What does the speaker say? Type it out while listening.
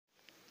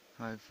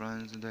Hi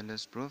friends, the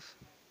last proof.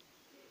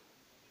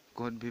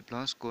 Cot B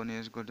plus cot A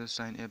is equal to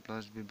sin A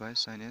plus B by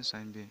sin A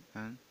sin B,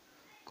 and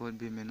cot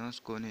B minus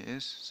cot A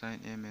is sin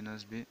A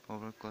minus B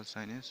over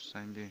cosine A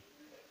sin B.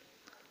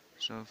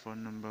 So for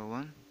number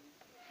 1,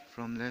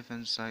 from left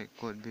hand side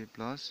cot B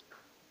plus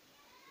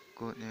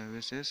cot A,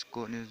 which is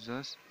cot is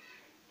just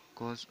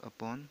cos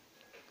upon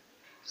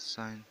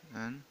sin,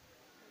 and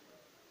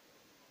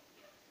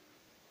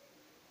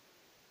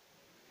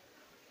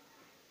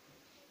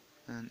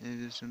if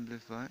you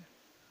simplify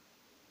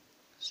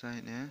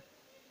sin A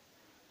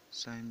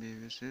sin B,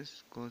 which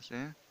is cos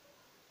A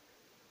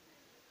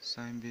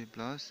sin B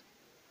plus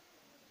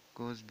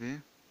cos B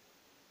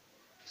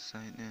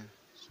sin A,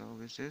 so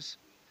which is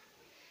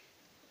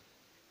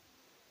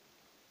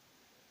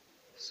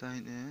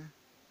sin A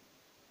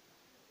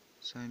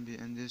sin B,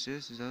 and this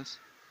is just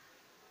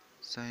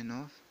sin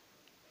of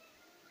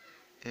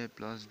A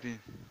plus B.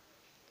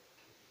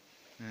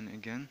 And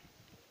again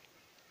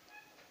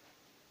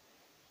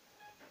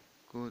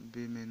cot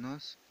B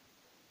minus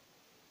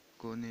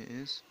cot A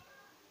is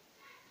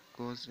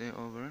cos A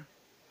over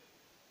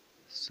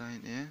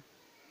sin A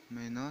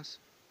minus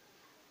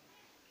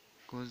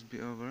cos B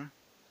over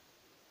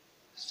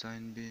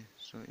sin B.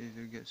 So if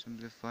you get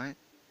simplified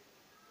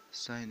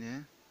sin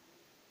A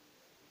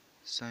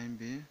sin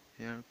B,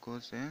 here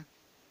cos A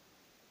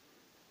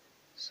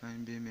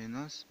sin B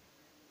minus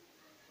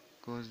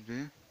cos B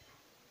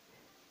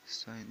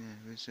sin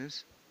A, which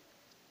is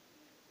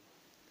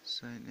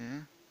sin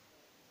A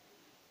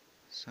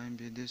sin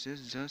B. This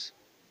is just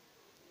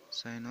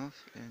sin of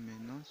A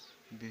minus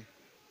B.